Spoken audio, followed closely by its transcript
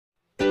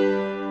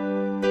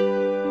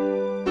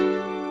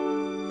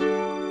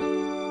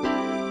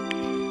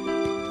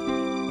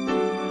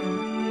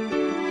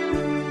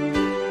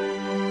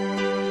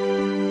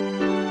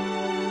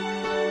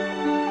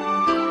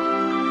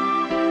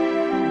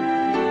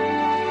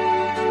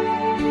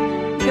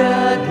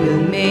God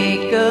will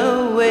make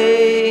a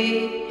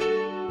way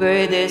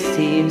where there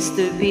seems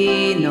to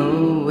be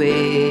no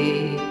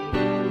way.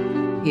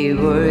 He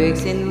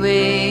works in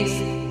ways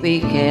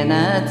we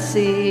cannot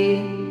see.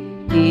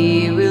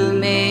 He will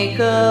make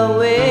a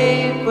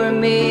way for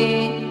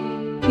me.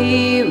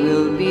 He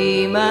will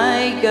be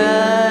my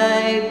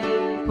guide,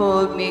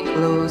 hold me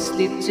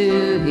closely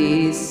to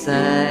His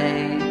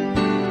side.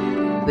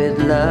 With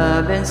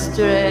love and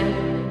strength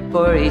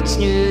for each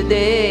new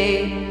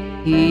day,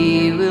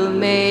 He will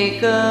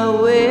make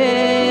a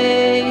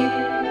way.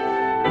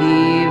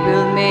 He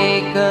will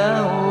make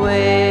a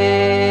way.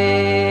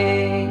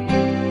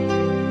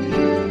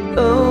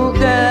 Oh,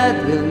 God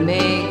will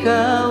make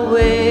a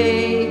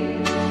way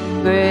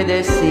where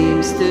there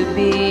seems to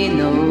be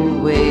no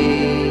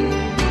way.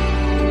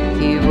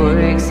 He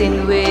works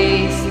in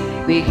ways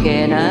we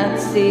cannot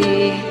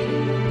see.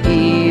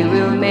 He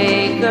will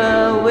make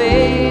a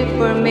way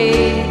for me.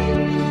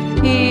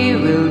 He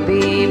will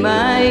be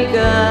my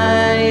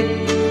guide,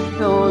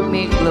 hold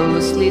me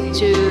closely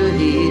to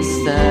His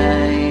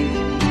side.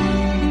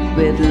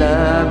 With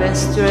love and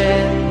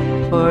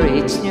strength for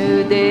each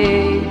new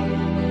day,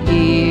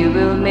 He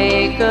will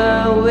make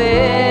a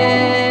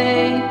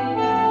way.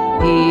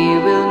 He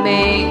will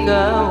make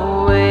a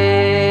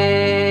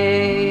way.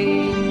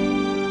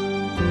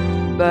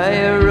 By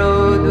a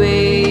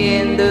roadway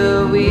in the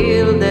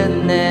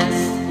wilderness,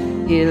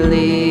 He'll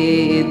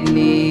lead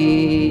me.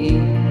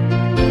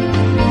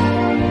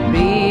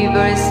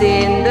 Rivers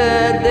in the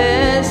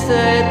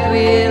desert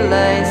will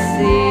I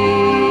see.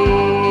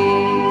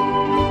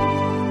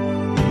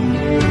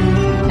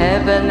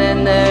 Heaven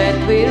and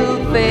earth will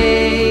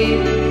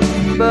fade,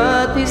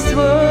 but His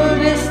word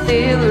will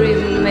still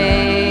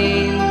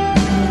remain.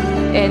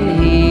 And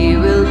He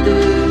will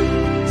do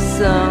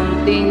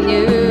something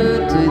new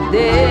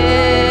today.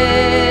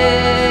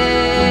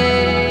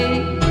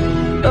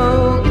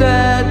 Oh,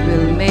 God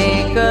will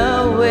make a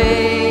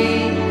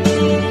way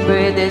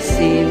where there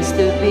seems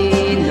to be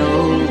no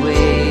way.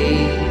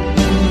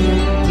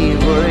 He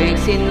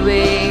works in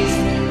ways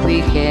we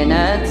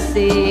cannot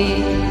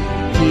see.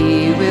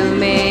 He will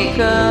make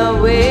a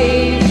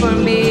way for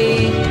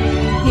me.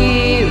 He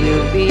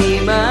will be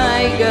my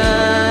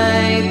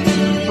guide,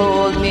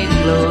 hold me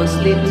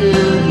closely to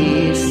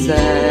His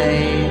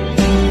side.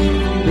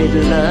 With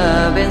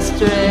love and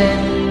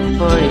strength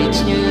for each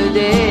new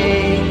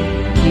day,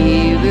 He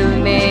will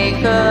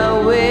make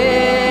a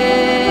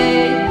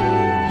way.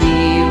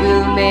 He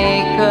will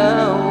make a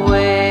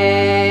way.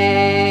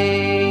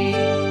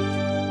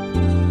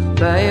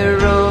 By a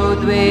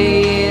roadway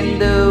in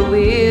the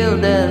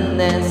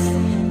wilderness,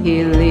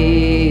 He'll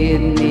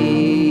lead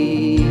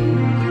me.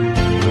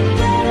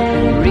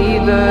 And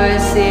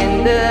rivers in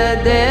the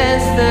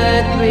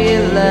desert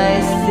will I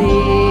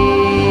see.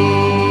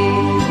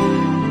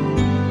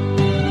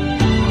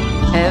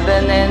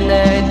 Heaven and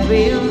earth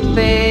will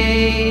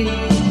fade,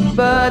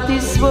 but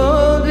His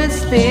word will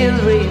still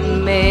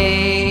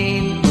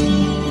remain.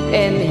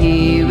 And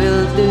He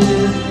will do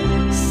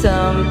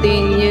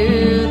something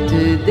new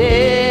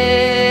today.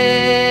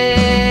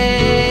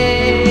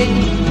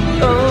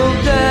 Oh,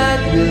 God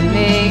will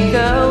make a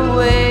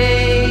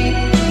way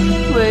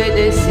where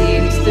there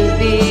seems to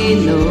be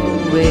no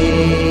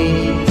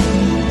way.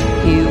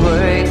 He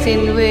works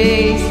in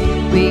ways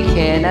we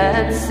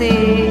cannot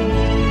see.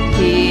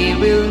 He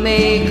will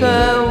make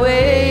a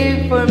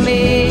way for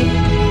me.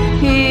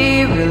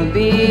 He will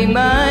be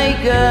my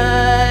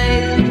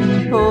guide,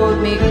 hold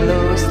me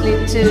closely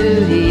to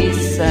His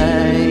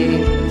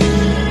side.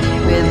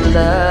 With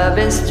love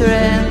and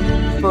strength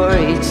for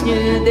each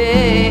new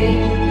day,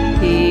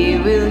 He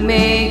will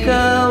make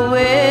a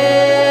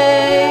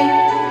way.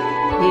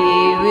 He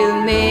will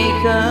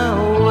make a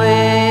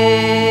way.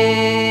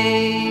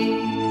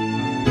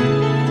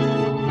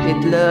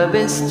 With love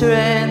and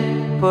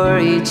strength for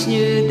each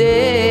new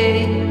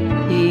day,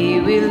 He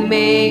will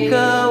make